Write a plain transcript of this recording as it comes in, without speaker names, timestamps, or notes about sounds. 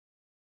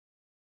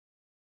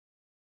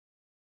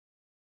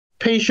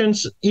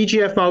patients,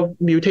 EGFR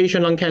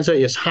mutation lung cancer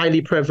is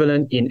highly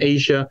prevalent in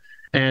Asia,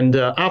 and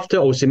after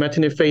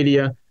osimertinib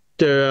failure,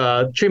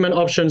 the treatment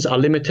options are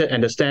limited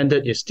and the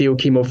standard is still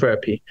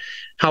chemotherapy.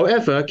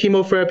 However,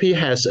 chemotherapy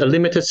has a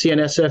limited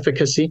CNS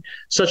efficacy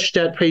such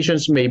that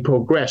patients may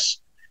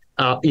progress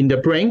in the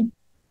brain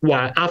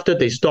while after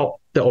they stop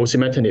the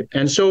osimertinib.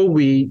 And so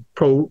we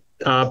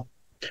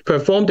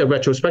performed a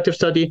retrospective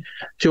study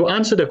to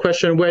answer the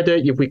question whether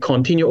if we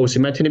continue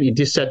osimertinib in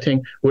this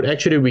setting would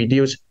actually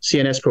reduce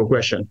CNS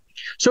progression.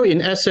 So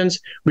in essence,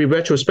 we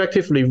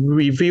retrospectively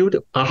reviewed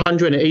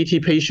 180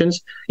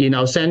 patients in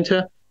our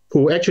center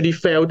who actually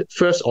failed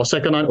first or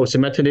second line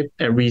osimertinib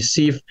and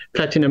received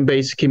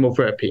platinum-based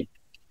chemotherapy.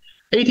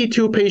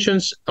 82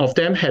 patients of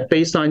them had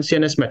baseline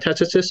CNS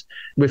metastasis,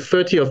 with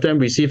 30 of them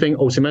receiving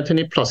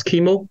osimertinib plus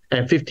chemo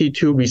and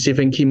 52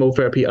 receiving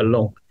chemotherapy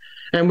alone.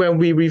 And when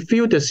we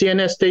reviewed the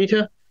CNS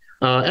data,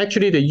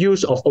 actually the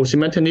use of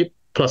osimertinib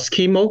plus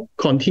chemo,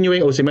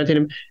 continuing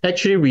osimertinib,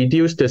 actually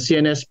reduced the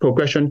CNS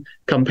progression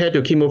compared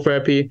to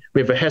chemotherapy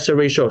with a hazard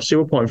ratio of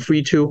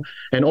 0.32,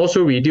 and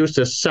also reduced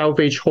the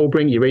salvage whole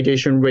brain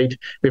irradiation rate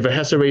with a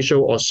hazard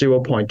ratio of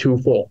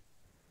 0.24.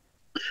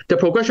 The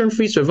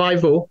progression-free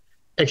survival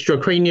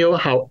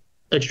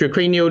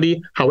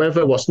extracranially,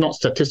 however, was not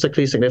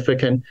statistically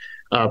significant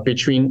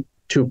between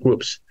two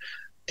groups.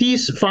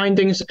 These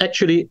findings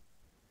actually,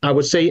 I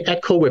would say,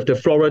 echo with the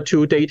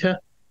FLORA2 data,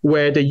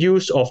 where the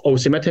use of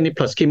osimertinib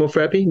plus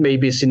chemotherapy may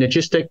be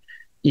synergistic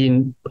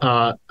in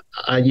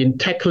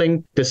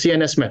tackling the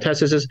CNS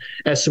metastasis,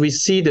 as we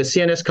see the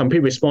CNS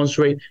complete response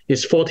rate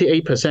is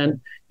 48%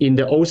 in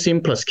the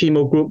osim plus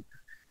chemo group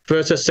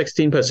versus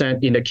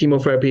 16% in the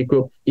chemotherapy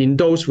group in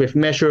those with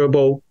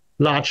measurable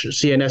large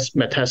CNS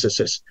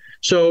metastasis.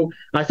 So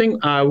I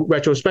think our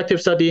retrospective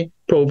study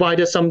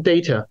provided some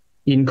data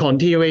in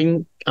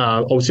continuing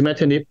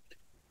osimertinib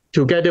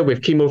together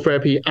with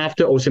chemotherapy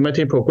after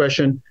osimertinib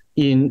progression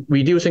in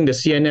reducing the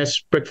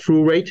CNS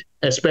breakthrough rate,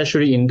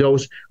 especially in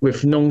those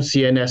with known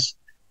CNS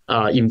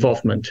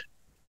involvement.